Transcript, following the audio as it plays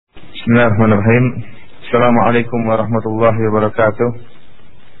Bismillahirrahmanirrahim. Assalamualaikum warahmatullahi wabarakatuh.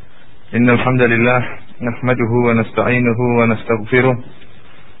 Innal hamdalillah nahmaduhu wa nasta'inuhu wa nastaghfiruh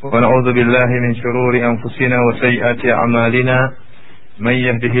wa na'udzu billahi min shururi anfusina wa sayyiati a'malina. Man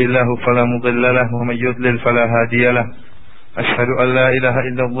yahdihillahu fala mudilla lahu wa man yudlil fala hadiya lahu. Ashhadu an la ilaha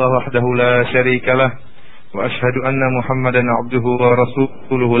illallah wahdahu la syarika lahu wa ashhadu anna Muhammadan 'abduhu wa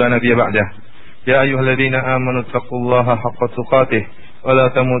rasuluhu la nabiyya ba'dah. Ya ayyuhalladzina amanu taqullaha haqqa tuqatih wa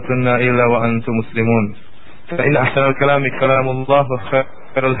la tamutunna illa wa antum muslimun. Fa inna ahsanal kalami kalamullah wa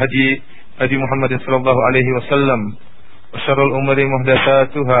khairal hadi hadi Muhammadin sallallahu alaihi wasallam wa syarrul umuri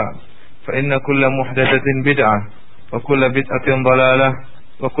muhdatsatuha fa inna kulla muhdatsatin bid'ah wa kulla bid'atin dhalalah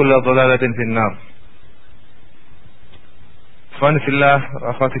wa kulla dhalalatin finnar. Ikhwan fillah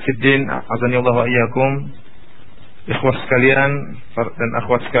wa akhwati fiddin, azani Allah wa iyyakum. Ikhwas sekalian dan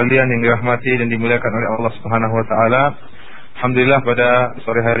akhwat sekalian yang dirahmati dan dimuliakan oleh Allah Subhanahu wa taala. Alhamdulillah pada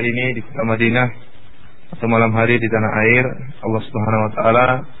sore hari ini di kota Madinah atau malam hari di tanah air, Allah Subhanahu wa taala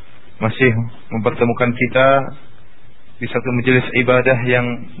masih mempertemukan kita di satu majelis ibadah yang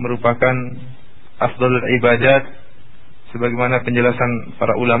merupakan afdhalul ibadat sebagaimana penjelasan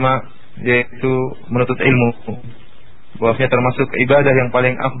para ulama, yaitu menuntut ilmu. Bahwasanya termasuk ibadah yang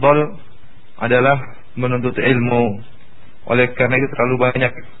paling afdal adalah menuntut ilmu. Oleh karena itu terlalu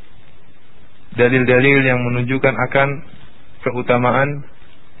banyak dalil-dalil yang menunjukkan akan keutamaan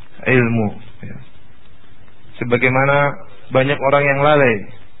ilmu. Sebagaimana banyak orang yang lalai,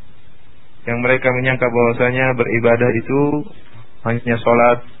 yang mereka menyangka bahwasanya beribadah itu hanya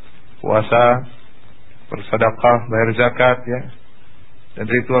sholat, puasa, bersedekah, bayar zakat, dan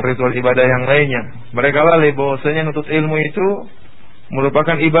ritual-ritual ibadah yang lainnya. Mereka lalai bahwasanya menuntut ilmu itu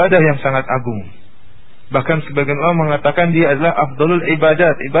merupakan ibadah yang sangat agung. Bahkan sebagian orang mengatakan dia adalah afdalul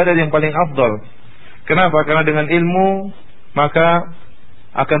ibadat, ibadah yang paling afdal. Kenapa? Karena dengan ilmu maka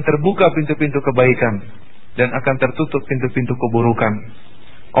akan terbuka pintu-pintu kebaikan dan akan tertutup pintu-pintu keburukan.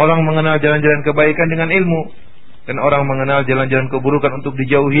 Orang mengenal jalan-jalan kebaikan dengan ilmu, dan orang mengenal jalan-jalan keburukan untuk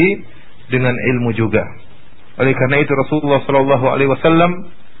dijauhi dengan ilmu juga. Oleh karena itu Rasulullah sallallahu alaihi wasallam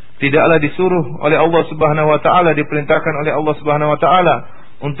tidaklah disuruh oleh Allah Subhanahu wa taala, diperintahkan oleh Allah Subhanahu wa taala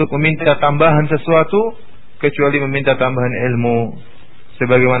untuk meminta tambahan sesuatu kecuali meminta tambahan ilmu.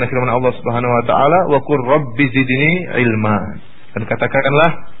 Sebagaimana firman Allah Subhanahu wa taala, "Wa qur rabbi zidni ilma." Dan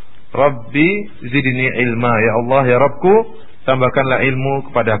katakanlah, "Rabbi zidni ilma." Ya Allah, ya Rabbku, tambahkanlah ilmu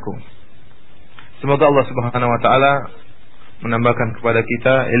kepadaku. Semoga Allah Subhanahu wa taala menambahkan kepada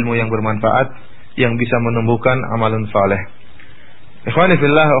kita ilmu yang bermanfaat yang bisa menumbuhkan amalan saleh. Ikhwani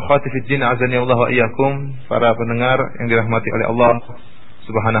fillah wa akhwati fiddin, azani Allah wa iyyakum, para pendengar yang dirahmati oleh Allah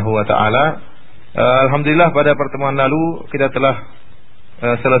Subhanahu wa taala. Alhamdulillah pada pertemuan lalu kita telah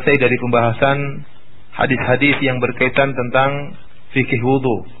selesai dari pembahasan hadis-hadis yang berkaitan tentang fikih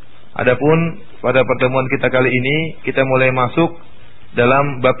wudu. Adapun pada pertemuan kita kali ini kita mulai masuk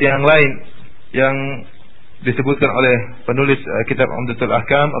dalam bab yang lain yang disebutkan oleh penulis Kitab Umdatul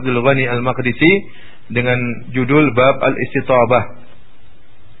Ahkam Abdul Ghani Al-Maqdisi dengan judul bab al-istitabah,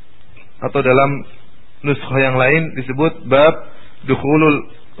 atau dalam nuskhah yang lain disebut bab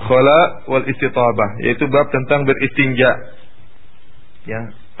dukhulul khala wal istitabah, yaitu bab tentang beristinja.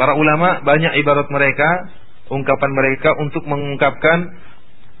 Para ulama banyak ibarat mereka, ungkapan mereka untuk mengungkapkan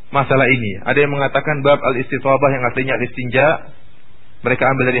masalah ini. Ada yang mengatakan bab al-istitabah yang artinya al-istinja. Mereka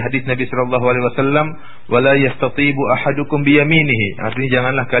ambil dari hadis Nabi sallallahu alaihi wasallam, "Wala yastatibu ahadukum biyaminihi." Artinya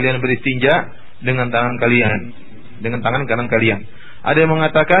janganlah kalian beristinja dengan tangan kalian, dengan tangan kanan kalian. Ada yang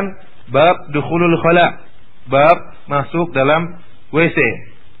mengatakan bab dukhulul khala, bab masuk dalam WC.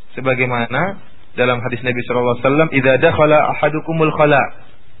 Sebagaimana dalam hadis Nabi sallallahu alaihi wasallam, "Idza dakhala ahadukumul khala."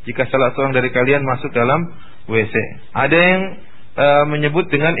 Jika salah seorang dari kalian masuk dalam WC. Ada yang menyebut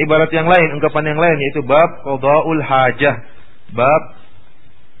dengan ibarat yang lain, ungkapan yang lain, yaitu bab qadaul hajah. Bab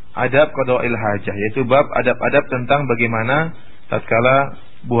adab qadaul hajah, yaitu bab adab-adab tentang bagaimana tatkala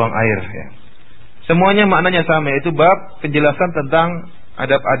buang air, Semuanya maknanya sama, yaitu bab penjelasan tentang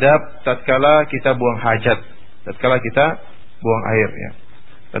adab-adab tatkala kita buang hajat, tatkala kita buang air,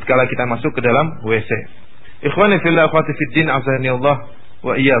 tatkala kita masuk ke dalam WC. Ikhwani fillah akhwati fiddin, azani Allah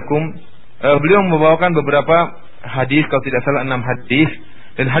wa iyyakum. Beliau membawakan beberapa hadis, kalau tidak salah 6 hadis.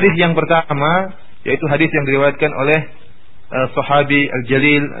 Dan hadis yang pertama yaitu hadis yang diriwayatkan oleh sahabi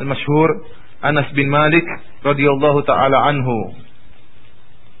al-jalil al-masyhur Anas bin Malik radhiyallahu taala anhu.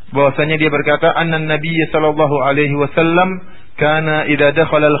 Bahwasanya dia berkata, "Anna Nabiy sallallahu alaihi wasallam kana idza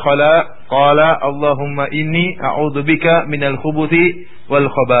dakhala al-khala qala Allahumma inni a'udzubika minal khubuthi wal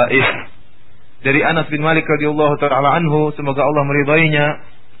khaba'ith." Dari Anas bin Malik radhiyallahu taala anhu, semoga Allah meridainya,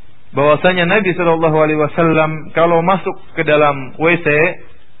 bahwasanya Nabi sallallahu alaihi wasallam kalau masuk ke dalam WC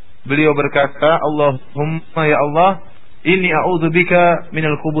beliau berkata, Allahumma ya Allah, inni a'udzubika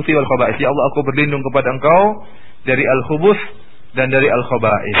minal khubuthi wal khaba'ith. Ya Allah, aku berlindung kepada Engkau dari al-khubuth dan dari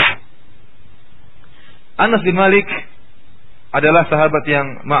al-khaba'ith. Anas bin Malik adalah sahabat yang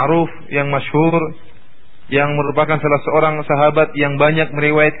ma'ruf, yang masyhur, yang merupakan salah seorang sahabat yang banyak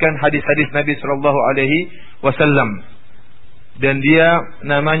meriwayatkan hadis-hadis Nabi sallallahu alaihi wasallam. Dan dia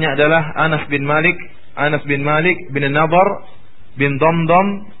namanya adalah Anas bin Malik bin Nadhr bin Damdam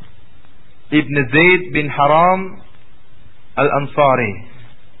ibn Zaid bin Haram al-Ansari.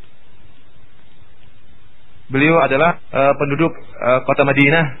 Beliau adalah penduduk kota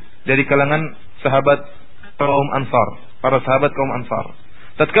Madinah dari kalangan sahabat kaum Ansar, para sahabat kaum Ansar.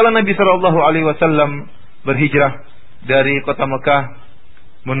 Tatkala Nabi sallallahu alaihi wasallam berhijrah dari kota Mekah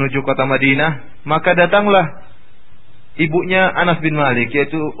menuju kota Madinah, maka datanglah ibunya Anas bin Malik,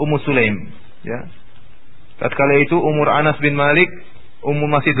 yaitu Ummu Sulaim, ya. Tatkala itu umur Anas bin Malik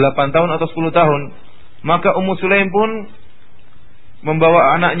masih 8 tahun atau 10 tahun. Maka Ummu Sulaim pun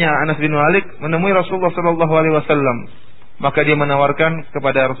membawa anaknya Anas bin Malik menemui Rasulullah sallallahu alaihi wasallam. Maka dia menawarkan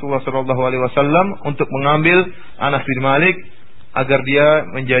kepada Rasulullah sallallahu alaihi wasallam untuk mengambil Anas bin Malik agar dia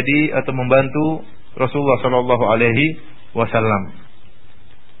menjadi atau membantu Rasulullah sallallahu alaihi wasallam.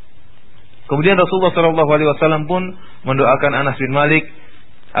 Kemudian Rasulullah sallallahu alaihi wasallam pun mendoakan Anas bin Malik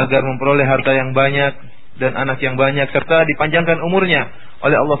agar memperoleh harta yang banyak dan anak yang banyak, serta dipanjangkan umurnya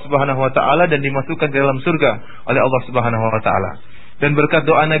oleh Allah Subhanahu wa taala dan dimasukkan ke dalam surga oleh Allah Subhanahu wa taala. Dan berkat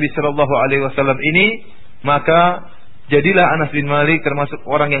doa Nabi sallallahu alaihi wasallam ini, maka jadilah Anas bin Malik termasuk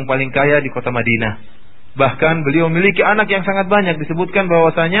orang yang paling kaya di kota Madinah. Bahkan beliau memiliki anak yang sangat banyak. Disebutkan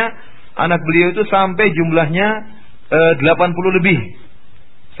bahwasanya anak beliau itu sampai jumlahnya 80 lebih.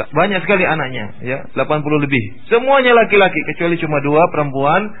 Banyak sekali anaknya, ya, 80 lebih. Semuanya laki-laki kecuali cuma 2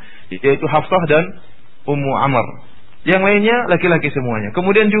 perempuan, yaitu Hafsah dan Ummu Amr. Yang lainnya laki-laki semuanya.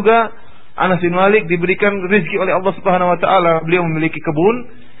 Kemudian juga Anas bin Malik diberikan rezeki oleh Allah Subhanahu wa taala. Beliau memiliki kebun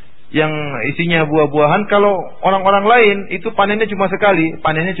yang isinya buah-buahan. Kalau orang-orang lain itu panennya cuma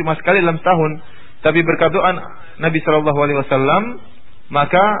sekali dalam setahun. Tapi berkat doa Nabi sallallahu alaihi wasallam,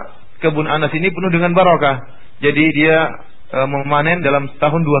 maka kebun Anas ini penuh dengan barakah. Jadi dia memanen dalam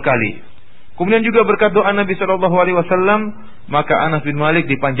setahun 2 kali. Kemudian juga berkat doa Nabi sallallahu alaihi wasallam, maka Anas bin Malik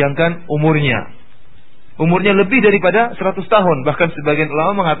dipanjangkan umurnya. Umurnya lebih daripada 100 tahun. Bahkan sebagian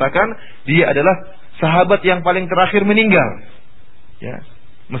ulama mengatakan dia adalah sahabat yang paling terakhir meninggal. Ya.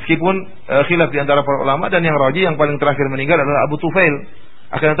 Meskipun khilaf di antara para ulama, dan yang rajih yang paling terakhir meninggal adalah Abu Tufail.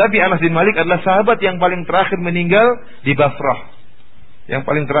 Akan tetapi Anas bin Malik adalah sahabat yang paling terakhir meninggal di Basrah. Yang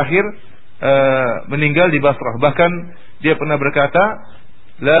paling terakhir meninggal di Basrah. Bahkan dia pernah berkata,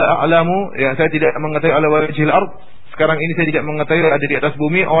 la a'lamu, ya, saya tidak mengetahui ala wajhil ard, sekarang ini saya tidak mengetahui ada di atas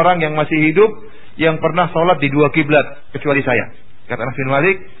bumi orang yang masih hidup yang pernah sholat di 2 kiblat kecuali saya. Kata Anas bin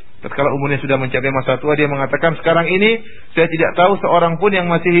Malik, tatkala umurnya sudah mencapai masa tua, dia mengatakan, sekarang ini saya tidak tahu seorang pun yang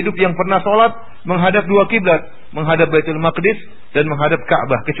masih hidup yang pernah sholat menghadap 2 kiblat, menghadap Baitul Maqdis dan menghadap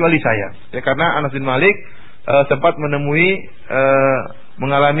Ka'bah kecuali saya. Ya, karena Anas bin Malik sempat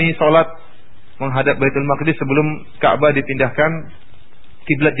mengalami sholat menghadap Baitul Maqdis sebelum Ka'bah dipindahkan,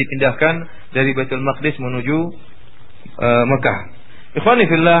 kiblat dipindahkan dari Baitul Maqdis menuju Mekah. Ikhwani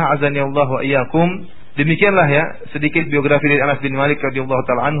fillah, azani Allah wa iyyakum. Demikianlah ya sedikit biografi dari Anas bin Malik radhiyallahu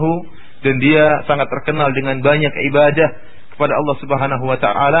taala anhu, dan dia sangat terkenal dengan banyak ibadah kepada Allah Subhanahu wa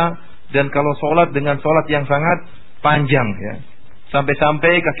taala, dan kalau salat dengan salat yang sangat panjang, ya.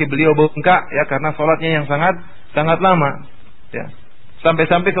 Sampai-sampai kaki beliau bengkak, ya, karena salatnya yang sangat lama, ya.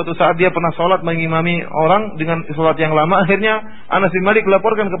 Sampai-sampai suatu saat dia pernah salat mengimami orang dengan salat yang lama. Akhirnya Anas bin Malik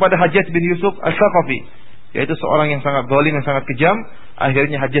melaporkan kepada Hajjaj bin Yusuf As-Saqafi, yaitu seorang yang sangat zalim, yang sangat kejam.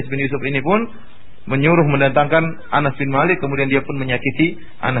 Akhirnya Hajjaj bin Yusuf ini pun menyuruh mendatangkan Anas bin Malik, kemudian dia pun menyakiti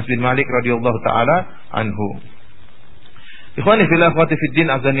Anas bin Malik radhiyallahu taala anhu. Ikhwani fillah, akhwati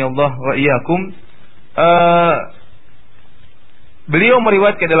fiddin, azani Allah wa iyyakum. Beliau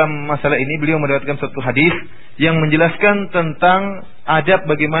meriwayatkan dalam masalah ini, beliau meriwayatkan satu hadis yang menjelaskan tentang adab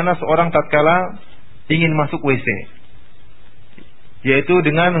bagaimana seorang tatkala ingin masuk WC, yaitu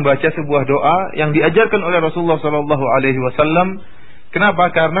dengan membaca sebuah doa yang diajarkan oleh Rasulullah sallallahu alaihi wasallam.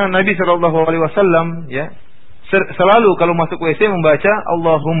 Kenapa? Karena Nabi sallallahu alaihi wasallam, ya, selalu kalau masuk WC membaca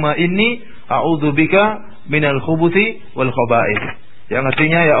Allahumma inni a'udzubika minal khubuthi wal khaba'ith. Yang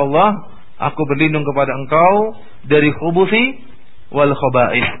artinya, ya Allah, aku berlindung kepada Engkau dari khubuthi wal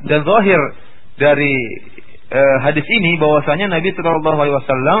khaba'ith. Dan zahir dari hadis ini bahwasanya Nabi sallallahu alaihi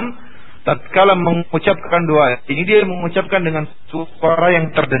wasallam tatkala mengucapkan doa ini, dia mengucapkan dengan suara yang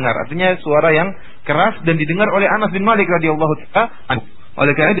terdengar, artinya suara yang keras dan didengar oleh Anas bin Malik radhiyallahu taala.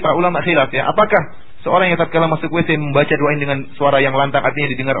 Oleh karena itu para ulama khilaf, ya, apakah seorang yang tatkala masuk WC membaca doa ini dengan suara yang lantang, artinya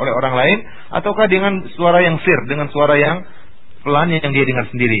didengar oleh orang lain, ataukah dengan suara yang sir, dengan suara yang pelan yang dia dengar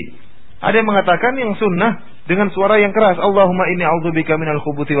sendiri. Ada yang mengatakan yang sunnah dengan suara yang keras, Allahumma inni a'udzubika minal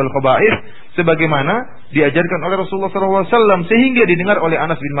khubuthi wal khaba'ith, sebagaimana diajarkan oleh Rasulullah SAW, sehingga didengar oleh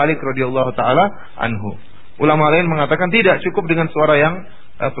Anas bin Malik radhiyallahu taala anhu. Ulama lain mengatakan tidak, cukup dengan suara yang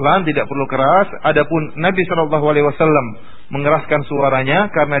pelan, tidak perlu keras. Adapun Nabi SAW mengeraskan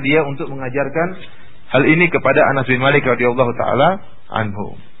suaranya karena dia untuk mengajarkan hal ini kepada Anas bin Malik radhiyallahu taala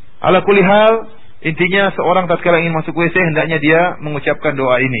anhu. Ala kulli hal, intinya seorang tatkala ingin masuk WC hendaknya dia mengucapkan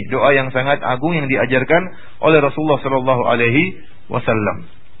doa ini, doa yang sangat agung yang diajarkan oleh Rasulullah sallallahu alaihi wasallam.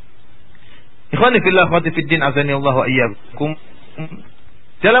 Ikhwani fillah, akhwati fiddin, azani Allah wa iyyakum.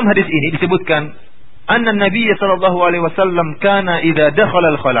 Dalam hadis ini disebutkan anna Nabi sallallahu alaihi wasallam kana idza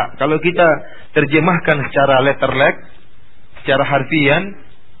dakhala al-khala. Kalau kita terjemahkan secara letterlek, secara harfian,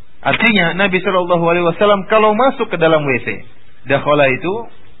 artinya Nabi sallallahu alaihi wasallam kalau masuk ke dalam WC, dakhala itu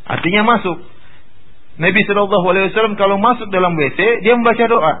artinya masuk. Nabi sallallahu alaihi wasallam kalau masuk dalam WC dia membaca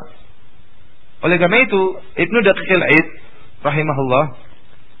doa. Oleh karena itu Ibnu Daqiqil Aid rahimahullah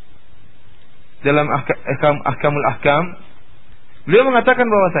dalam Ahkamul Ahkam, beliau mengatakan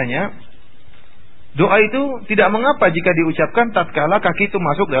bahwasanya doa itu tidak mengapa jika diucapkan tatkala kaki itu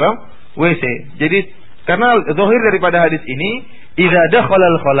masuk dalam WC. Jadi karena zahir daripada hadis ini, idza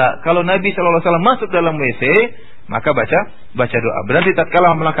dakhalal khala, kalau Nabi sallallahu alaihi wasallam masuk dalam WC, maka baca doa. Berarti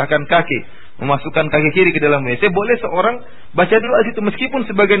tatkala melangkahkan kaki, memasukkan kaki kiri ke dalam WC, boleh seorang baca doa situ meskipun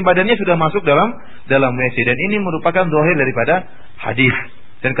sebagian badannya sudah masuk dalam WC, dan ini merupakan zahir daripada hadis.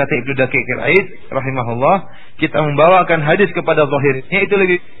 Dan kata Ibnu Daqiqil Aid rahimahullah, kita membawakan hadis kepada zahirnya itu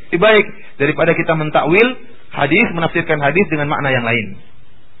lebih baik daripada kita mentakwil hadis, menafsirkan hadis dengan makna yang lain.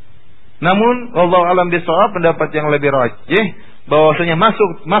 Namun wallahu alam bisawab, pendapat yang lebih rajih bahwasanya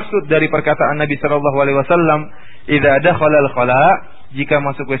maksud dari perkataan Nabi sallallahu alaihi wasallam idza dakhala al-khala, jika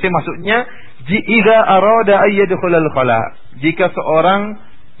masuk WC, maksudnya idza arada ay yadkhulal khala, jika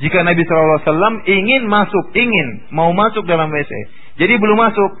Nabi sallallahu alaihi wasallam ingin mau masuk dalam WC. Jadi belum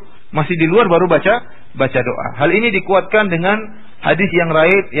masuk, masih di luar baru baca doa. Hal ini dikuatkan dengan hadis yang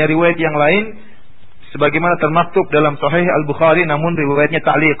lain, riwayat yang lain sebagaimana termaktub dalam Sahih Al-Bukhari, namun riwayatnya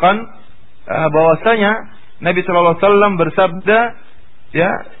ta'liqan, bahwasanya Nabi sallallahu alaihi wasallam bersabda, ya,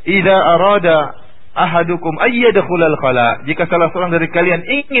 idza arada ahadukum ayyadkhulal khala, jika salah seorang dari kalian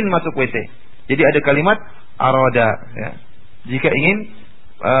ingin masuk WC. Jadi ada kalimat arada, ya, jika ingin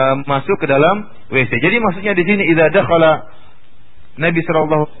masuk ke dalam WC. Jadi maksudnya di sini idza dakhala Nabi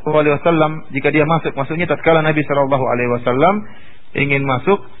sallallahu alaihi wasallam, jika dia masuk, maksudnya tatkala Nabi sallallahu alaihi wasallam ingin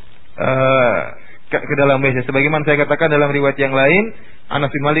masuk ke dalam WC. Sebagaimana saya katakan dalam riwayat yang lain, Anas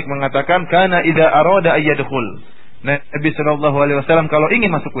bin Malik mengatakan kana idza arada ayyadkhul. Nabi sallallahu alaihi wasallam kalau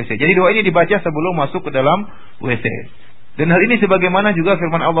ingin masuk WC. Jadi doa ini dibaca sebelum masuk ke dalam WC. Dan hal ini sebagaimana juga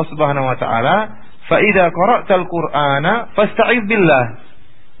firman Allah Subhanahu wa taala, fa idza qara'tal qur'ana fasta'iz billah.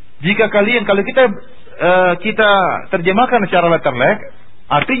 Jika kalau kita terjemahkan secara letterlek,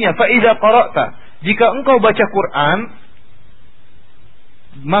 artinya fa idza qara'ta, jika engkau baca Quran,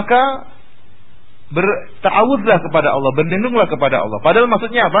 maka berta'awudzlah kepada Allah, berlindunglah kepada Allah. Padahal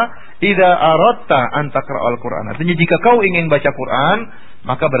maksudnya apa? Idza aradta an taqra'al Qur'an. Artinya jika kau ingin baca Quran,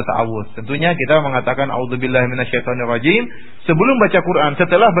 maka berta'awudz. Tentunya kita mengatakan a'udzubillahi minasyaitonirrajim sebelum baca Quran.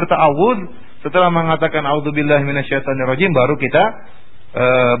 Setelah berta'awudz, setelah mengatakan a'udzubillahi minasyaitonirrajim, baru kita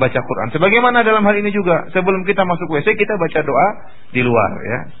baca Quran. Sebagaimana dalam hal ini juga, sebelum kita masuk WC kita baca doa di luar,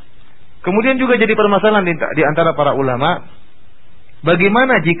 ya. Kemudian juga jadi permasalahan di antara para ulama,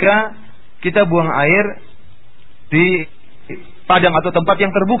 bagaimana jika kita buang air di padang atau tempat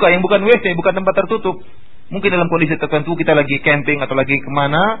yang terbuka, yang bukan WC, bukan tempat tertutup. Mungkin dalam kondisi tertentu kita lagi camping atau lagi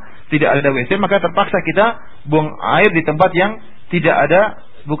kemana, tidak ada WC, maka terpaksa kita buang air di tempat yang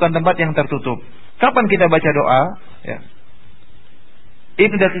bukan tempat yang tertutup. Kapan kita baca doa? Ya.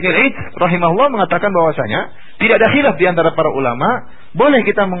 Ibnu Daqiqil Aid rahimahullah mengatakan bahwasanya tidak ada khilaf di antara para ulama, boleh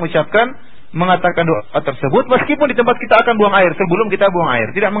kita mengatakan doa tersebut meskipun di tempat kita akan buang air, sebelum kita buang air,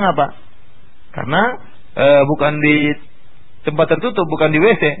 tidak mengapa. Karena bukan di tempat tertutup, bukan di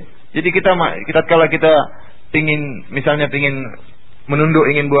WC. Jadi kalau kita misalnya ingin menunduk,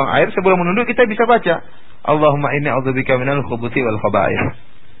 ingin buang air, sebelum menunduk kita bisa baca Allahumma inni a'udzubika minal khubuthi wal khaba'ith.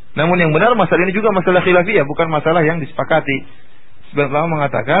 Namun yang benar masalah ini juga masalah khilafiyah, bukan masalah yang disepakati. Sebenarnya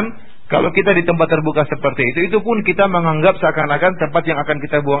mengatakan kalau kita di tempat terbuka seperti itu pun kita menganggap seakan-akan tempat yang akan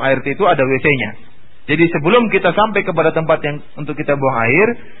kita buang air itu ada WC-nya. Jadi sebelum kita sampai kepada tempat yang untuk kita buang air,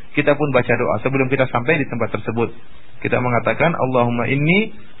 kita pun baca doa sebelum kita sampai di tempat tersebut. Kita mengatakan Allahumma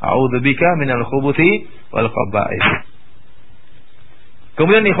inni a'udzubika minal khubuthi wal khaba'ith.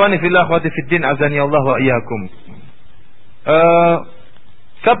 Kemudian ikhwani fillah akhwati fiddin azani Allah wa iyyakum.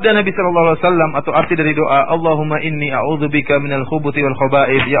 Sabda Nabi sallallahu alaihi wasallam atau arti dari doa, Allahumma inni a'udzubika minal khubuthi wal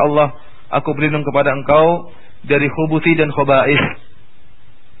khaba'ith. Ya Allah, aku berlindung kepada Engkau dari khubuthi dan khaba'ith.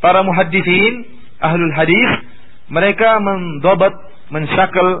 Para muhadditsin, ahlul hadis, mereka mendobat,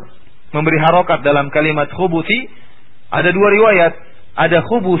 mensyakal, memberi harokat dalam kalimat khubuthi. Ada dua riwayat, ada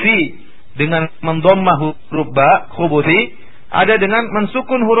khubuthi dengan mendommah huruf ba, khubuthi, ada dengan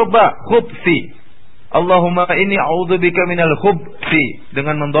mensukun huruf ba, khubthi. Allahumma inni a'udzubika minal khubthi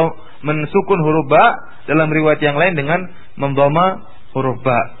dengan mensukun huruf ba, dalam riwayat yang lain dengan mendhamma huruf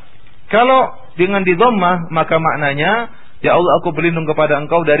ba. Kalau dengan didhammah maka maknanya, ya Allah aku berlindung kepada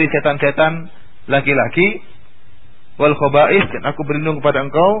Engkau dari setan-setan laki-laki, wal khaba'ith, dan aku berlindung kepada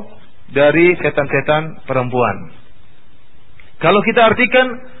Engkau dari setan-setan perempuan. Kalau kita artikan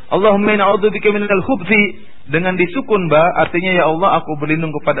Allahumma inni a'udzubika minal khubthi dengan disukun ba, artinya ya Allah aku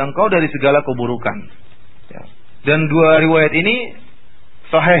berlindung kepada Engkau dari segala keburukan. Ya. Dan dua riwayat ini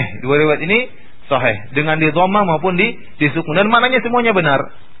sahih, dengan didhammah maupun disukun, dan maknanya semuanya benar.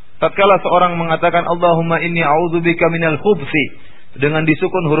 Tatkala seorang mengatakan Allahumma inni a'udzubika minal khubthi dengan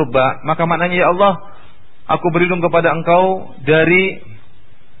disukun huruf ba, maka maknanya ya Allah aku berlindung kepada Engkau dari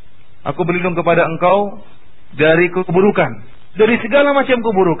keburukan, dari segala macam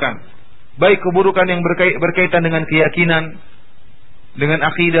keburukan. Baik keburukan yang berkaitan dengan keyakinan, dengan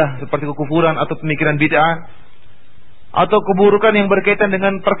akidah seperti kekufuran atau pemikiran bid'ah, atau keburukan yang berkaitan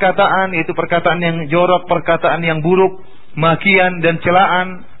dengan perkataan, yaitu perkataan yang jorok, perkataan yang buruk, makian dan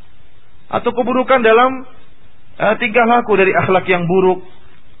celaan, atau keburukan dalam tingkah laku dari akhlak yang buruk,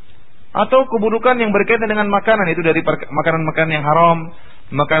 atau keburukan yang berkaitan dengan makanan, itu dari makanan-makanan yang haram,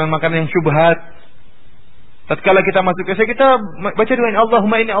 makanan-makanan yang syubhat. Tatkala kita masuk ke kita baca doa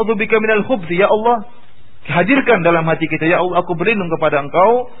Allahumma inni a'udzubika minal khubthi, ya Allah hadirkan dalam hati kita, ya Allah aku berlindung kepada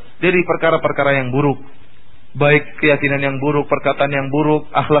Engkau dari perkara-perkara yang buruk, baik keyakinan yang buruk, perkataan yang buruk,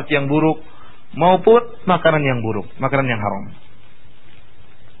 akhlak yang buruk, maupun makanan yang buruk, makanan yang haram.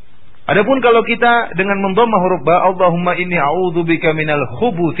 Adapun kalau kita dengan mendhamma huruf ba, Allahumma inni a'udzubika minal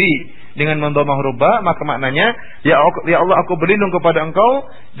khubuthi, dengan mendhamma huruf ba, maka maknanya ya Allah aku berlindung kepada Engkau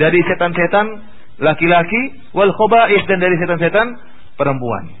dari setan-setan laki-laki, wal khaba'ith, dan dari setan-setan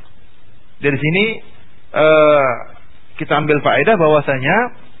perempuan. Dari sini kita ambil faedah bahwasanya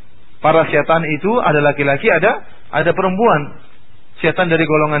para setan itu ada laki-laki, ada perempuan. Setan dari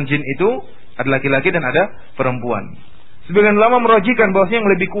golongan jin itu ada laki-laki dan ada perempuan. Sebagian ulama merajikan bahwasanya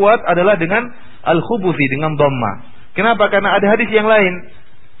yang lebih kuat adalah dengan al-khubuthi, dengan dhamma. Kenapa? Karena ada hadis yang lain.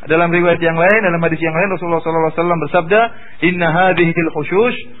 Dalam riwayat yang lain, dalam hadis yang lain Rasulullah sallallahu alaihi wasallam bersabda, "Inna hadhil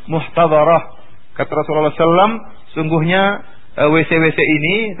khushush muhtadarah." Kata Rasulullah SAW, sungguhnya WC-WC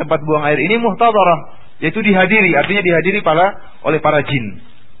ini, tempat buang air ini muhtadarah, yaitu dihadiri, artinya dihadiri oleh para jin,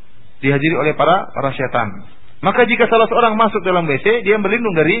 dihadiri oleh para setan. Maka jika salah seorang masuk dalam WC, dia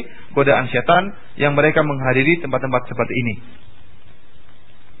berlindung dari godaan setan yang mereka menghadiri tempat-tempat seperti ini.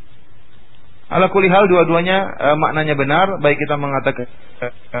 Ala kulli hal, dua-duanya maknanya benar, baik kita mengatakan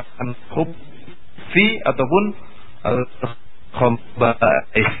khubthi ataupun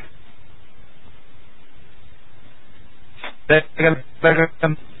khaba'ith.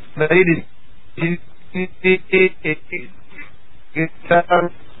 Dari di sini kita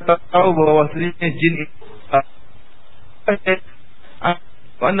tahu bahwa jin itu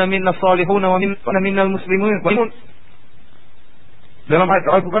anna minna salihun wa minnal muslimun. Dalam ayat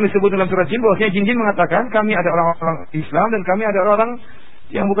Al-Quran disebut dalam surat jin bahwasanya jin-jin mengatakan kami ada orang-orang Islam dan kami ada orang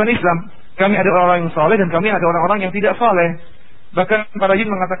yang bukan Islam. Kami ada orang-orang yang saleh dan kami ada orang-orang yang tidak saleh. Bahkan para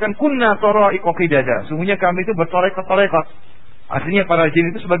jin mengatakan kunna tara'iqa qidada. Sungguhnya kami itu bertorekat-torekat. Artinya para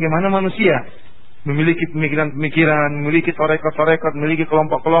jin itu sebagaimana manusia, memiliki pemikiran-pemikiran, memiliki torekat-torekat, memiliki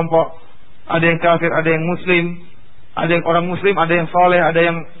kelompok-kelompok. Ada yang kafir, ada yang muslim, ada yang orang muslim, ada yang saleh, ada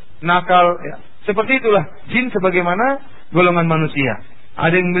yang nakal, ya. Seperti itulah jin sebagaimana golongan manusia.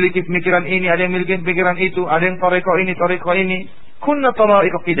 Ada yang memiliki pemikiran ini, ada yang memiliki pemikiran itu, ada yang toreko ini. Kunna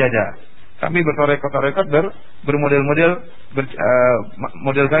tara'iqa qidada. Kami bertorekat-torekat, bermodel-model,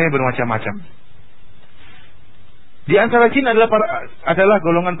 model kami bermacam-macam. Di antara jin adalah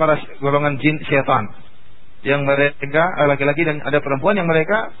golongan jin syaitan, yang mereka laki-laki dan ada perempuan yang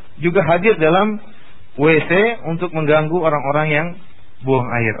mereka juga hadir dalam WC untuk mengganggu orang-orang yang buang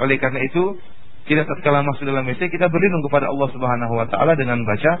air. Oleh karena itu, kita tatkala masuk dalam WC, kita berlindung kepada Allah Subhanahu wa taala dengan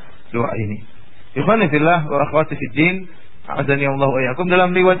baca doa ini. Ikhwani fillah wa akhwati fid din, azani Allah wa iyyakum. Dalam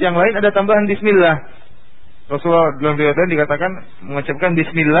riwayat yang lain ada tambahan bismillah. Rasulullah dalam riwayat lain dikatakan mengucapkan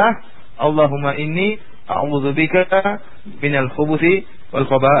bismillah, Allahumma inni a'udzubika minal khubuthi wal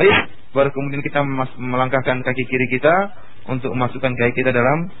khaba'ith. Baru kemudian kita melangkahkan kaki kiri kita untuk memasukkan kaki kita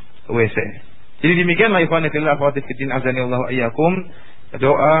dalam WC. Jadi demikianlah ikhwan fillah akhwati fiddin azanillahu iyyakum,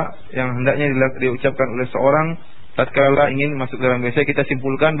 doa yang hendaknya diucapkan oleh seorang tatkala ingin masuk dalam WC. Kita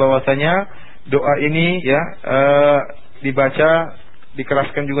simpulkan bahwasanya doa ini ya dibaca,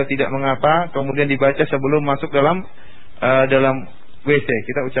 dikeraskan juga tidak mengapa, kemudian dibaca sebelum masuk dalam WC.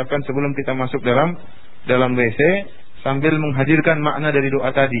 Kita ucapkan sebelum kita masuk dalam WC sambil menghadirkan makna dari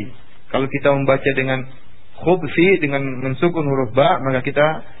doa tadi. Kalau kita membaca dengan khubsi, dengan mensukun huruf ba, maka kita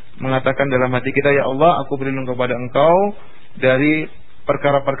mengatakan dalam hati kita, ya Allah, aku berlindung kepada Engkau dari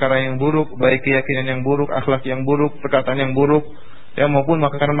perkara-perkara yang buruk, baik keyakinan yang buruk, akhlak yang buruk, perkataan yang buruk, ya, maupun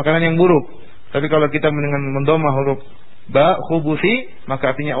makanan-makanan yang buruk. Tapi kalau kita dengan mendomah huruf ba, khubusi,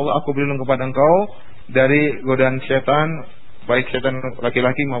 maka artinya Allah, aku berlindung kepada Engkau dari godaan setan, baik setan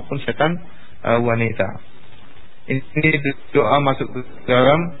laki-laki maupun setan wanita. Ini doa masuk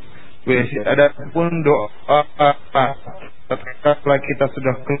dalam WC. Adapun doa tatkala kita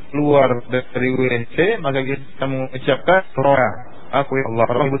sudah keluar dari WC, maka kita mengucapkan doa. Aku ya Allah,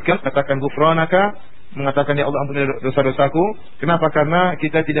 Allah menyebutkan katakan ghufranaka, mengatakan ya Allah ampuni dosa-dosaku. Kenapa? Karena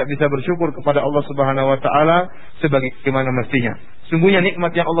kita tidak bisa bersyukur kepada Allah Subhanahu wa taala sebagaimana mestinya. Sungguhnya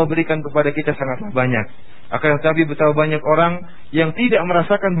nikmat yang Allah berikan kepada kita sangatlah banyak. Akan tetapi betapa banyak orang yang tidak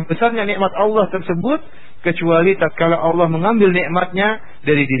merasakan besarnya nikmat Allah tersebut kecuali tatkala Allah mengambil nikmatnya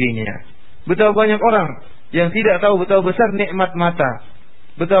dari dirinya. Betapa banyak orang yang tidak tahu betapa besar nikmat mata,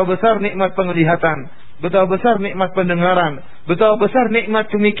 betapa besar nikmat penglihatan, betapa besar nikmat pendengaran, betapa besar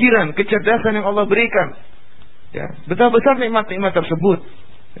nikmat pemikiran, kecerdasan yang Allah berikan. Ya, betapa besar nikmat-nikmat tersebut.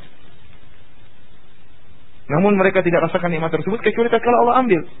 Namun mereka tidak rasakan nikmat tersebut kecuali tatkala Allah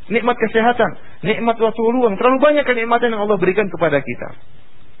ambil nikmat kesehatan, nikmat waktu luang. Terlalu banyak kenikmatan yang Allah berikan kepada kita.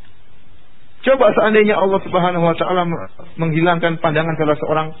 Coba seandainya Allah Subhanahu wa taala menghilangkan pandangan salah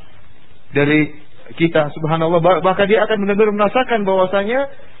seorang dari kita, subhanallah, maka dia akan benar-benar merasakan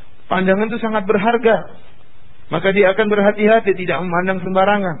bahwasanya pandangan itu sangat berharga. Maka dia akan berhati-hati tidak memandang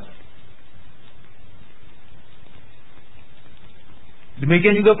sembarangan.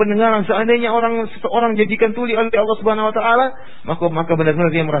 Demikian juga pendengaran, seandainya seorang jadikan tuli oleh Allah Subhanahu wa taala, maka benar-benar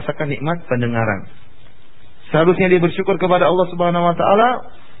dia merasakan nikmat pendengaran. Seharusnya dia bersyukur kepada Allah Subhanahu wa taala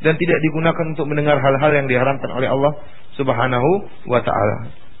dan tidak digunakan untuk mendengar hal-hal yang diharamkan oleh Allah Subhanahu wa taala.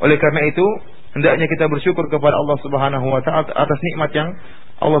 Oleh karena itu, hendaknya kita bersyukur kepada Allah Subhanahu wa taala atas nikmat yang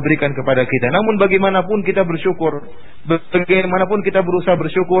Allah berikan kepada kita. Namun bagaimanapun kita bersyukur, bagaimanapun kita berusaha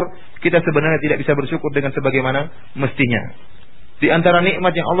bersyukur, kita sebenarnya tidak bisa bersyukur dengan sebagaimana mestinya. Di antara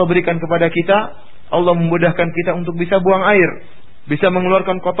nikmat yang Allah berikan kepada kita, Allah memudahkan kita untuk bisa buang air, bisa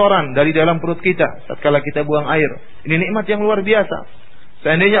mengeluarkan kotoran dari dalam perut kita tatkala kita buang air. Ini nikmat yang luar biasa.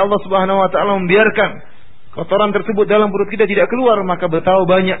 Seandainya Allah Subhanahu wa taala membiarkan kotoran tersebut dalam perut kita tidak keluar, maka betapa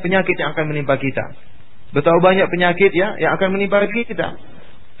banyak penyakit yang akan menimpa kita. Betapa banyak penyakit ya yang akan menimpa kita.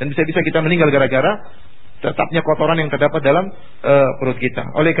 Dan bisa-bisa kita meninggal gara-gara tetapnya kotoran yang terdapat dalam perut kita.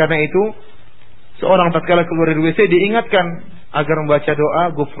 Oleh karena itu, seorang tatkala keluar dari WC diingatkan agar membaca doa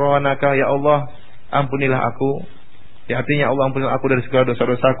ghufranaka, ya Allah ampunilah aku. Ya, artinya Allah ampunilah aku dari segala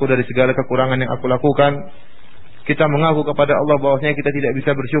dosa-dosaku, dari segala kekurangan yang aku lakukan. Kita mengaku kepada Allah bahwasanya kita tidak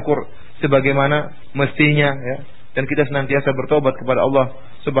bisa bersyukur sebagaimana mestinya, ya. Dan kita senantiasa bertobat kepada Allah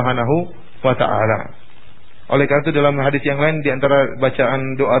Subhanahu wa taala. Oleh karena itu dalam hadis yang lain di antara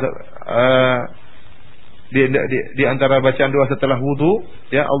bacaan doa di antara bacaan doa setelah wudu,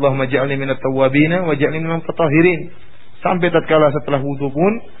 ya, Allahumma ja'alni minat tawwabin wa ja'alni minal mutatahhirin. Sampai tatkala setelah wudu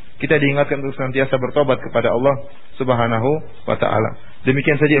pun kita diingatkan untuk senantiasa bertobat kepada Allah Subhanahu wa taala.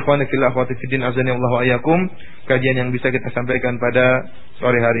 Demikian saja ikhwan fillah akhwati fiddin azanillahu wa iyyakum, kajian yang bisa kita sampaikan pada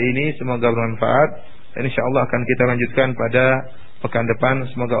sore hari ini, semoga bermanfaat. Dan insyaallah akan kita lanjutkan pada pekan depan.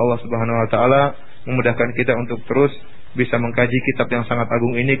 Semoga Allah Subhanahu wa taala memudahkan kita untuk terus bisa mengkaji kitab yang sangat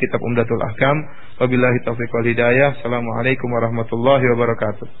agung ini, Kitab Umdatul Ahkam. Wabillahi taufiq wal hidayah. Assalamualaikum warahmatullahi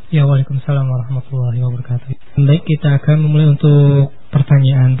wabarakatuh. Ya, waalaikumsalam warahmatullahi wabarakatuh. Baik, kita akan memulai untuk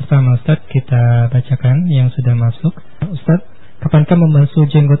pertanyaan pertama, Ustadz. Kita bacakan yang sudah masuk. Ustadz, kapankah membasuh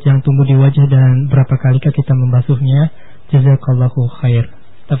jenggot yang tumbuh di wajah dan berapa kalikah kita membasuhnya? Jazakallahu khair.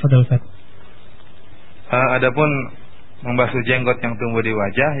 Tafadhol, Ustadz. Adapun membasuh jenggot yang tumbuh di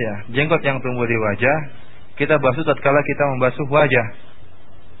wajah, ya, jenggot yang tumbuh di wajah kita basuh tatkala kita membasuh wajah.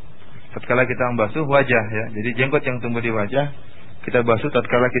 Tatkala kita membasuh wajah, ya. Jadi jenggot yang tumbuh di wajah kita basuh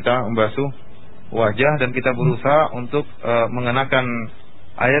tatkala kita membasuh wajah, dan kita berusaha untuk mengenakan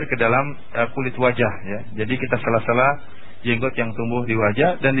air ke dalam kulit wajah, ya. Jadi kita sela-sela jenggot yang tumbuh di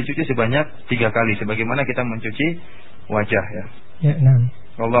wajah dan dicuci sebanyak 3 kali sebagaimana kita mencuci wajah, ya. Ya, nah.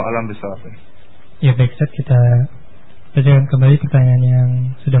 Wallahu a'lam bishawab. Ya, baik, Ustaz, kita bacakan kembali pertanyaan yang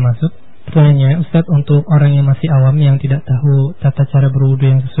sudah masuk. Pertanyaannya, Ustadz, untuk orang yang masih awam yang tidak tahu tata cara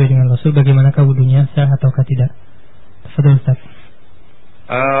berwudu yang sesuai dengan Rasul, bagaimanakah wudunya, sah ataukah tidak? Tafadhol Ustadz.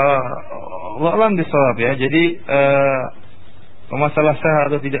 Wa'lam bisawab ya. Jadi masalah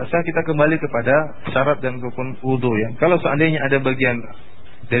sah atau tidak sah kita kembali kepada syarat dan rukun wudu ya. Kalau seandainya ada bagian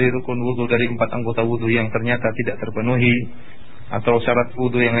dari rukun wudu dari 4 anggota wudu yang ternyata tidak terpenuhi atau syarat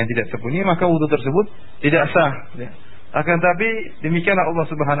wudu yang lain tidak terpenuhi, maka wudu tersebut tidak sah ya. Akan tapi demikianlah Allah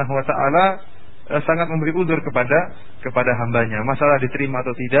Subhanahu wa taala sangat memberi udzur kepada hambanya. Masalah diterima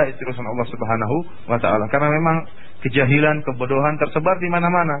atau tidak itu urusan Allah Subhanahu wa taala. Karena memang kejahilan, kebodohan tersebar di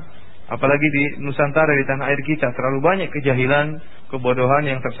mana-mana. Apalagi di Nusantara, di tanah air kita, terlalu banyak kejahilan, kebodohan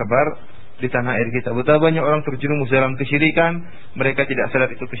yang tersebar di tanah air kita. Betapa banyak orang terjerumus dalam kesyirikan, mereka tidak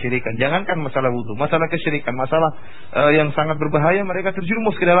sadar itu kesyirikan. Jangankan masalah wudu, masalah kesyirikan, masalah yang sangat berbahaya, mereka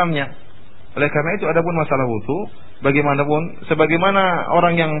terjerumus ke dalamnya. Oleh karena itu, adapun masalah wudu, bagaimanapun, sebagaimana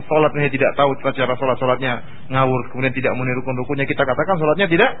orang yang sholatnya tidak tahu cara sholatnya ngawur, kemudian tidak memenuhi rukun-rukunnya, kita katakan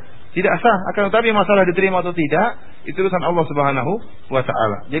sholatnya tidak sah. Akan tetapi masalah diterima atau tidak, itu urusan Allah Subhanahu wa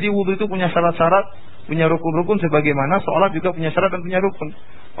taala. Jadi wudu itu punya syarat-syarat, punya rukun-rukun, sebagaimana sholat juga punya syarat dan punya rukun.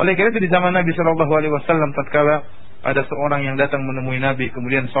 Oleh karena itu di zaman Nabi Shallallahu Alaihi Wasallam, tatkala ada seorang yang datang menemui Nabi,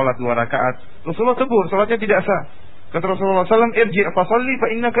 kemudian sholat 2 rakaat, Rasulullah tegur, sholatnya tidak sah. Kata Rasulullah SAW, irji' fa sholli fa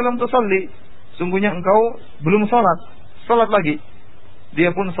innaka lam tusalli. Sungguhnya engkau belum salat lagi.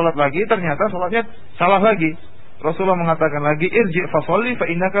 Dia pun salat lagi, ternyata salatnya salah lagi. Rasulullah mengatakan lagi, irji' fa sholli fa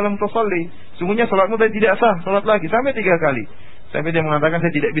innaka lam tusalli. Sungguhnya salatmu tadi tidak sah, salat lagi sampai 3 kali. Sampai dia mengatakan,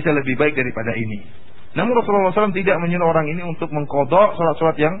 saya tidak bisa lebih baik daripada ini. Namun Rasulullah SAW tidak menyuruh orang ini untuk mengqadha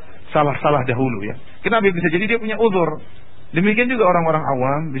salat-salat yang salah-salah dahulu ya. Kenapa bisa jadi dia punya uzur? Demikian juga orang-orang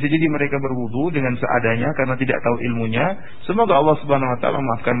awam, bisa jadi mereka berwudu dengan seadanya karena tidak tahu ilmunya. Semoga Allah Subhanahu wa taala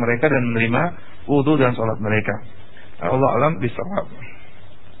memaafkan mereka dan menerima wudu dan salat mereka. Allah alam bisawab.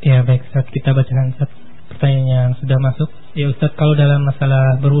 Ya, baik Ustaz, kita bacakan Ustaz pertanyaan yang sudah masuk. Ya Ustaz, kalau dalam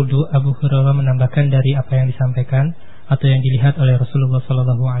masalah berwudu, Abu Hurairah menambahkan dari apa yang disampaikan atau yang dilihat oleh Rasulullah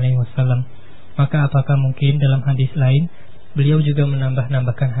sallallahu alaihi wasallam, maka apakah mungkin dalam hadis lain beliau juga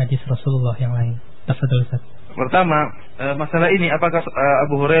menambahkan hadis Rasulullah yang lain? Tafadhol Ustaz. Pertama, masalah ini apakah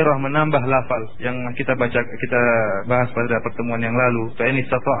Abu Hurairah menambah lafal yang kita bahas pada pertemuan yang lalu. Fa in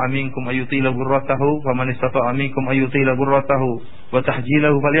istata'a minkum ayyutila ghurratahu wa man istata'a minkum ayyutila ghurratahu wa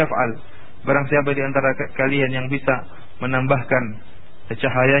tahjilahu falyaf'al. Barang siapa di antara kalian yang bisa menambahkan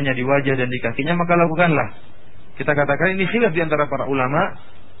cahayanya di wajah dan di kakinya, maka lakukanlah. Kita katakan ini khilaf di antara para ulama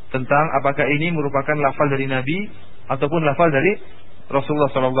tentang apakah ini merupakan lafal dari Nabi ataupun lafal dari Rasulullah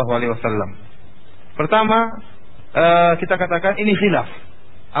sallallahu alaihi wasallam. Pertama, kita katakan ini khilaf.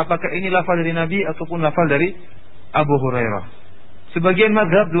 Apakah ini lafal dari Nabi ataupun lafal dari Abu Hurairah? Sebagian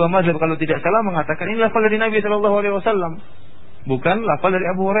mazhab, 2 mazhab kalau tidak salah, mengatakan ini lafal dari Nabi sallallahu alaihi wasallam, bukan lafal dari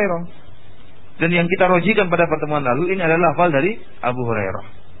Abu Hurairah. Dan yang kita rojikan pada pertemuan lalu, ini adalah lafal dari Abu Hurairah.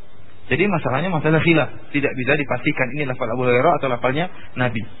 Jadi masalahnya masalah khilaf, tidak bisa dipastikan ini lafal Abu Hurairah atau lafalnya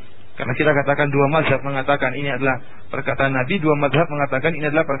Nabi. Karena kita katakan 2 mazhab mengatakan ini adalah perkataan Nabi, 2 mazhab mengatakan ini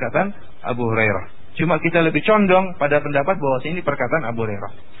adalah perkataan Abu Hurairah. Cuma kita lebih condong pada pendapat bahwa ini perkataan Abu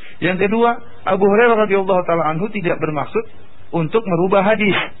Hurairah. Yang kedua, Abu Hurairah radhiyallahu taala anhu tidak bermaksud untuk merubah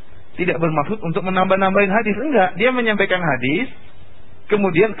hadis, tidak bermaksud untuk menambah-nambahin hadis, enggak. Dia menyampaikan hadis.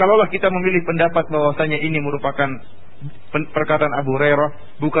 Kemudian kalaulah kita memilih pendapat bahwasanya ini merupakan perkataan Abu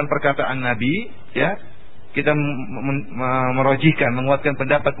Hurairah, bukan perkataan Nabi, ya. Kita merojihkan, menguatkan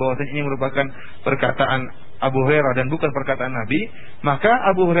pendapat bahwasanya ini merupakan perkataan Abu Hurairah dan bukan perkataan Nabi, maka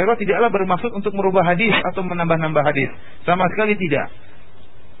Abu Hurairah tidaklah bermaksud untuk merubah hadis atau menambah-nambah hadis, sama sekali tidak.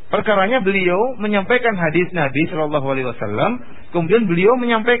 Perkaranya beliau menyampaikan hadis Nabi Shallallahu Alaihi Wasallam, kemudian beliau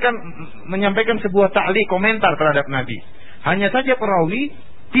menyampaikan sebuah ta'liq, komentar terhadap Nabi. Hanya saja perawi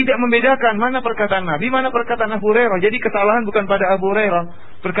tidak membedakan mana perkataan Nabi, mana perkataan Abu Hurairah. Jadi kesalahan bukan pada Abu Hurairah,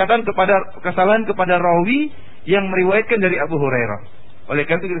 kesalahan kepada rawi yang meriwayatkan dari Abu Hurairah. Oleh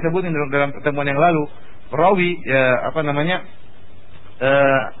karena itu disebut dalam pertemuan yang lalu, rawi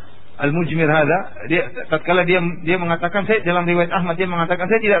Al-Mujmir hadza, tatkala dia mengatakan, saya dalam riwayat Ahmad dia mengatakan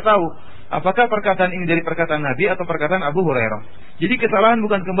saya tidak tahu apakah perkataan ini dari perkataan Nabi atau perkataan Abu Hurairah. Jadi kesalahan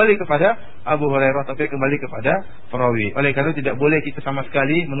bukan kembali kepada Abu Hurairah tapi kembali kepada perawi. Oleh karena itu tidak boleh kita sama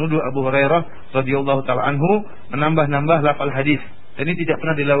sekali menuduh Abu Hurairah radhiyallahu taala anhu menambah-nambah lafal hadis. Dan ini tidak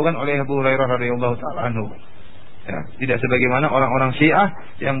pernah dilakukan oleh Abu Hurairah radhiyallahu taala anhu. Ya, tidak sebagaimana orang-orang Syiah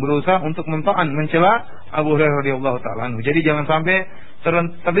yang berusaha untuk mencela Abu Hurairah radhiyallahu taala anhu. Jadi jangan sampai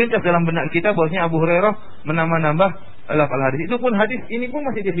terlintas dalam benak kita bahwasanya Abu Hurairah menambah-nambah lafal hadis. Itu pun hadis ini pun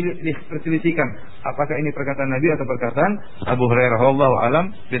masih diperselisihkan apakah ini perkataan Nabi atau perkataan Abu Hurairah. Wallahu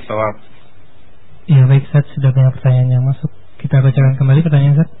alam bissawab. Ya, baik Ustaz, sudah banyak pertanyaan yang masuk. Kita bacakan kembali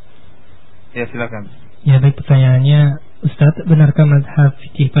pertanyaan Ustaz. Ya, silakan. Ya, baik, pertanyaannya, Ustadz, benarkah mazhab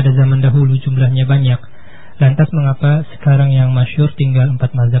fikih pada zaman dahulu jumlahnya banyak? Lantas mengapa sekarang yang masyhur tinggal 4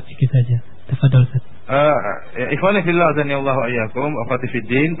 mazhab fikih saja? Tafadhol, Ustadz. Ikhwani fillah azanillahu wa iyyakum, akhwati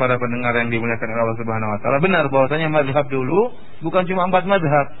fiddin, para pendengar yang dimuliakan oleh Allah Subhanahu wa taala. Benar bahwasanya mazhab dulu bukan cuma 4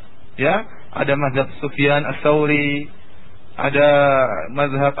 mazhab, ya. Ada mazhab Sufyan Ats-Tsauri, ada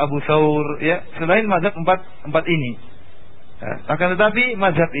mazhab Abu Thawr, ya. Selain mazhab 4 ini. Ya. Akan tetapi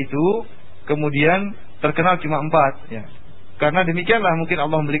mazhab itu kemudian terkenal cuma 4, ya. Karena demikianlah mungkin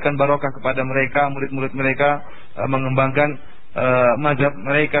Allah memberikan barokah kepada mereka, murid-murid mereka mengembangkan mazhab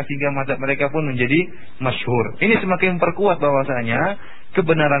mereka sehingga mazhab mereka pun menjadi masyhur. Ini semakin memperkuat bahwasanya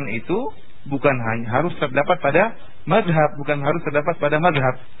kebenaran itu bukan hanya harus terdapat pada mazhab, bukan harus terdapat pada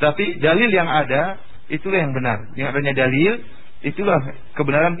mazhab, tapi dalil yang ada itulah yang benar. Yang adanya dalil itulah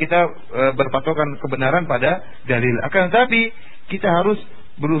kebenaran, kita berpatokan kebenaran pada dalil. Akan tetapi kita harus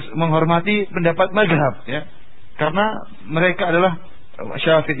menghormati pendapat mazhab, ya. Karena mereka adalah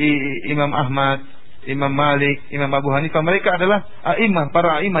Syafi'i, Imam Ahmad, Imam Malik, Imam Abu Hanifah, mereka adalah a'imah,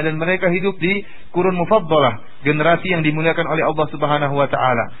 para a'imah, dan mereka hidup di kurun mufaddalah, generasi yang dimuliakan oleh Allah Subhanahu wa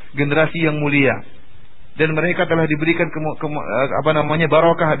taala, generasi yang mulia. Dan mereka telah diberikan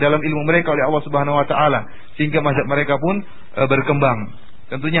barokah dalam ilmu mereka oleh Allah Subhanahu wa taala, sehingga mazhab mereka pun berkembang.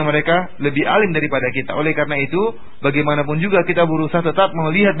 Tentunya mereka lebih alim daripada kita. Oleh karena itu, bagaimanapun juga kita berusaha tetap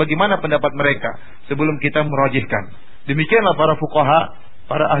melihat bagaimana pendapat mereka sebelum kita merajihkan. Demikianlah para fuqaha,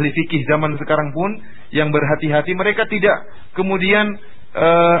 para ahli fikih zaman sekarang pun yang berhati-hati, mereka tidak kemudian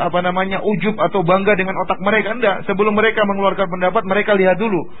ujub atau bangga dengan otak mereka. Enggak, sebelum mereka mengeluarkan pendapat, mereka lihat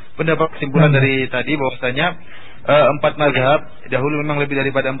dulu pendapat kesimpulan dari tadi bahwasanya 4 mazhab. Dahulu memang lebih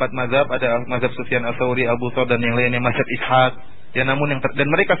daripada 4 mazhab, ada mazhab Sufyan Ats-Tsauri, Abu Thawr, dan yang lainnya, mazhab Ishaq. Ya, namun dan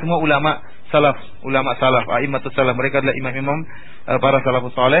mereka semua ulama salaf, a'immatus salaf. Mereka adalah imam-imam para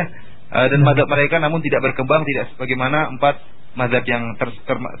salafus saleh, dan mazhab mereka namun tidak berkembang, tidak sebagaimana 4 mazhab yang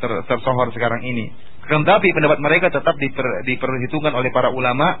tersohor sekarang ini. Tetapi pendapat mereka tetap diperhitungkan oleh para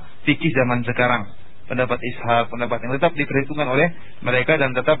ulama fikih zaman sekarang. Pendapat Ishaq, pendapat yang tetap diperhitungkan oleh mereka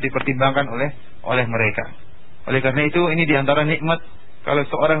dan tetap dipertimbangkan oleh mereka. Oleh karena itu, ini diantara nikmat kalau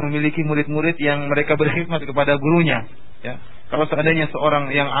seorang memiliki murid-murid yang mereka berkhidmat kepada gurunya, ya. Kalau seandainya seorang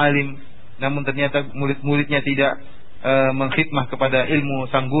yang alim namun ternyata murid-muridnya tidak mengkhidmah kepada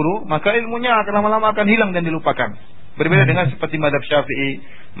ilmu sang guru, maka ilmunya akan lama-lama akan hilang dan dilupakan. Berbeda dengan seperti mazhab Syafi'i,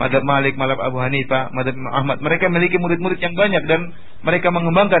 mazhab Malik, mazhab Abu Hanifah, mazhab Ahmad. Mereka memiliki murid-murid yang banyak dan mereka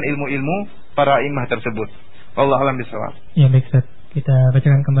mengembangkan ilmu-ilmu para imam tersebut. Wallahu a'lam bishawab. Ya, baik, Ustaz. Kita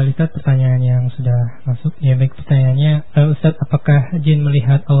bacakan kembali, Ustaz, pertanyaan yang sudah masuk. Ya, baik, pertanyaannya, Ustaz, apakah jin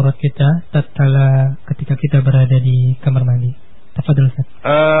melihat aurat kita tatkala ketika kita berada di kamar mandi? Tafadhol, Ustaz.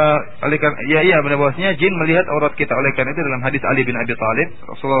 Ya, benar bahwasanya jin melihat aurat kita. Oleh karena itu dalam hadis Ali bin Abi Thalib,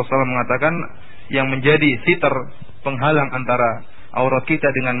 Rasulullah SAW mengatakan yang menjadi sitar penghalang antara aurat kita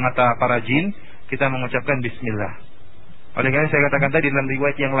dengan mata para jin, kita mengucapkan bismillah. Oleh karena saya katakan tadi dalam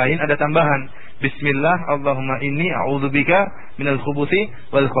riwayat yang lain ada tambahan bismillah Allahumma inni a'udzubika minal khubuthi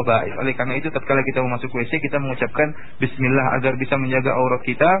wal khaba'ith. Oleh karena itu tatkala kita masuk WC kita mengucapkan bismillah agar bisa menjaga aurat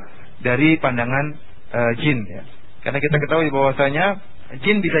kita dari pandangan jin, ya. Karena kita ketahui bahwasanya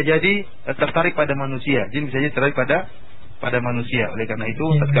jin bisa jadi tertarik pada manusia, jin bisa jadi tertarik pada manusia. Oleh karena itu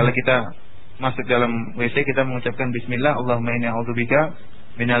tatkala kita masuk dalam WC kita mengucapkan bismillah Allahumma inni a'udzubika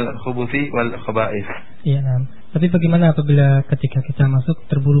minal khubuthi wal khaba'ith. Iya, nah. Tapi bagaimana apabila ketika kita masuk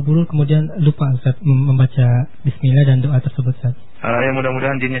terburu-buru kemudian lupa, Ustaz, membaca bismillah dan doa tersebut, Ustaz? Ya,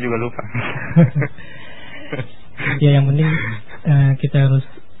 mudah-mudahan jinnya juga lupa. Ya, yang penting kita harus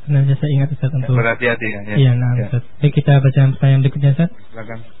senantiasa ingat, Ustaz, untuk berhati-hati kan, ya. Iya, nah, Ustaz. Baik, kita baca pertanyaan berikutnya, Ustaz.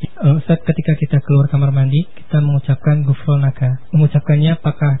 Silakan. Ustaz, ketika kita keluar kamar mandi, kita mengucapkan ghufranaka. Mengucapkannya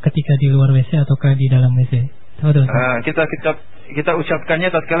apakah ketika di luar WC ataukah di dalam WC? Kita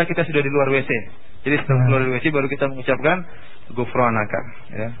ucapkannya tatkala kita sudah di luar WC. Jadi setelah keluar dari WC baru kita mengucapkan ghufranaka,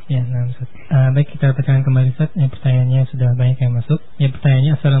 ya. Ya, nah, Ustaz. Baik, kita bacakan kembali, Ustaz. Yang pertanyaannya sudah banyak yang masuk. Yang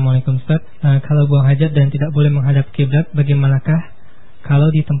pertanyaannya, Assalamualaikum, Ustaz. Kalau buang hajat dan tidak boleh menghadap kiblat, bagaimanakah kalau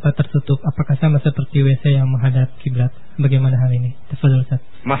di tempat tertutup? Apakah sama seperti WC yang menghadap kiblat? Bagaimana hal ini? Tafadhol, Ustaz.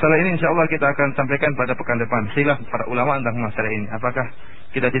 Masalah ini insyaallah kita akan sampaikan pada pekan depan. Khilaf para ulama tentang masalah ini. Apakah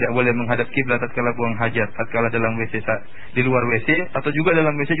kita tidak boleh menghadap kiblat tatkala buang hajat, tatkala dalam WC, di luar WC, atau juga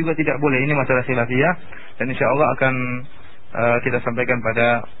dalam WC juga tidak boleh? Ini masalah khilafiyah dan insyaallah akan kita sampaikan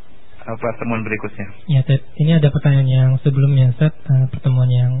pada pertemuan berikutnya. Ya, Ted. Ini ada pertanyaan yang sebelumnya, Ustaz, pertemuan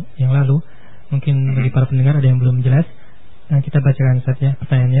yang lalu. Mungkin bagi para pendengar ada yang belum jelas. Kita bacakan, Ustaz, ya,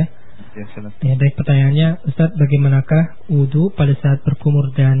 pertanyaannya. Ya, silakan. Ya, baik, pertanyaannya, Ustaz, bagaimanakah wudu pada saat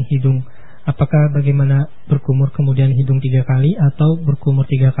berkumur dan hidung? Apakah bagaimana berkumur kemudian hidung 3 kali atau berkumur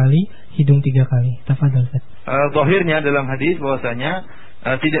 3 kali, hidung 3 kali? Tafadhol Ustaz. Zahirnya dalam hadis bahwasanya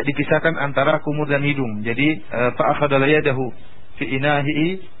tidak dipisahkan antara kumur dan hidung. Jadi fa'akhadha yadahu fi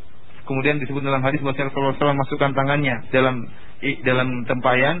inahi, kemudian disebut dalam hadis bahwa Rasulullah SAW masukkan tangannya dalam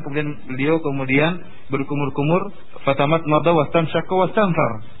tempayan, kemudian beliau berkumur-kumur, fatamat madha wastansyaqa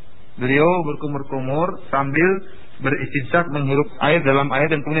wastanfar. Beliau berkumur-kumur sambil beristinsak, menghirup air dalam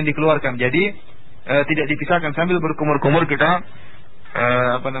air dan kemudian dikeluarkan. Jadi tidak dipisahkan, sambil berkumur-kumur kita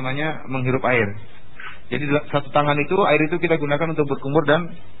menghirup air. Jadi satu tangan itu, air itu kita gunakan untuk berkumur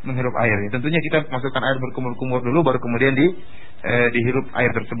dan menghirup air. Tentunya kita masukkan air berkumur-kumur dulu, baru kemudian dihirup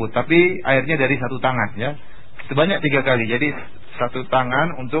air tersebut. Tapi airnya dari satu tangan, ya, sebanyak 3 kali. Jadi satu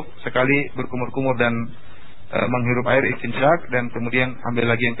tangan untuk sekali berkumur-kumur dan menghirup air istinsak, dan kemudian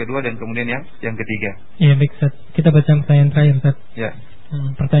ambil lagi yang kedua, dan kemudian yang ketiga. Iya, baik Ustaz. Kita baca pertanyaan terakhir Ustaz. Ya.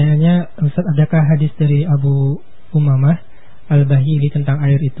 Pertanyaannya, Ustaz, adakah hadis dari Abu Umamah Al-Bahili tentang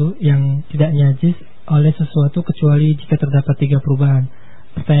air itu yang tidak najis oleh sesuatu kecuali jika terdapat 3 perubahan?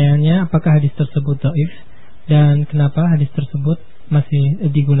 Pertanyaannya, apakah hadis tersebut dhaif dan kenapa hadis tersebut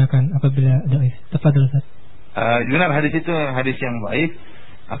masih digunakan apabila dhaif? Tafadhol Ustaz. Benar, hadis itu hadis yang baik.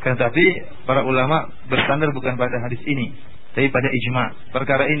 Akan tapi para ulama bersandar bukan pada hadis ini, tapi pada ijma.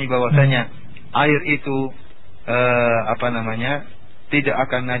 Perkara ini bahwasanya air itu tidak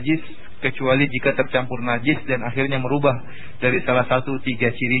akan najis kecuali jika tercampur najis dan akhirnya merubah dari salah satu 3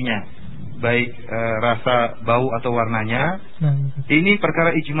 cirinya, baik rasa, bau atau warnanya. Ini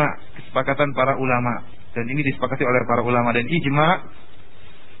perkara ijma, kesepakatan para ulama, dan ini disepakati oleh para ulama, dan ijma,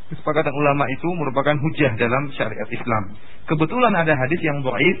 kesepakatan ulama itu merupakan hujah dalam syariat Islam. Kebetulan ada hadis yang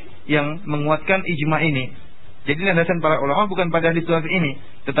dhaif yang menguatkan ijma ini. Jadi landasan para ulama bukan pada hadis dhaif ini,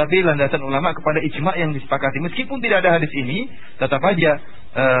 tetapi landasan ulama kepada ijma yang disepakati. Meskipun tidak ada hadis ini, tetap aja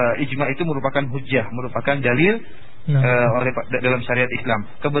ijma itu merupakan hujah, merupakan dalil dalam syariat Islam.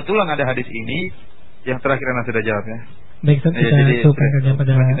 Kebetulan ada hadis ini. Yang terakhir Anda sudah jawab, ya. Baik, Ustaz, kita coba kerja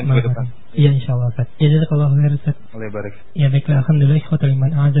pada malam. Iya, insyaallah Ustaz. Ya, jazakallahu khairan Ustaz. Oleh barik. Ya, baiklah, alhamdulillah ikhwatal iman,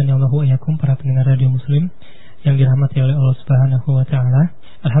 a'adzani Allahu wa iyyakum, para pendengar radio Muslim yang dirahmati oleh Allah Subhanahu wa taala.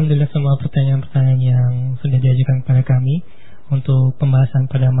 Alhamdulillah, semua pertanyaan-pertanyaan yang sudah diajukan kepada kami untuk pembahasan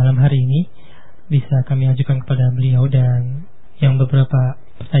pada malam hari ini bisa kami ajukan kepada beliau, dan yang beberapa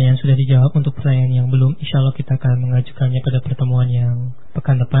pertanyaan sudah dijawab. Untuk pertanyaan yang belum, insyaallah kita akan mengajukannya pada pertemuan yang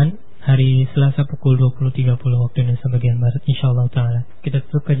pekan depan, hari Selasa pukul 20.30 waktu Indonesia bagian Barat, insyaallah taala. Kita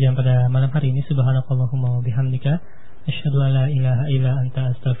tutup kajian pada malam hari ini. Subhanakallahumma wa bihamdika, asyhadu an la ilaha illa anta,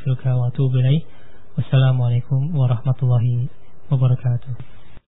 astaghfiruka wa atubu ilaik. Wassalamualaikum warahmatullahi wabarakatuh.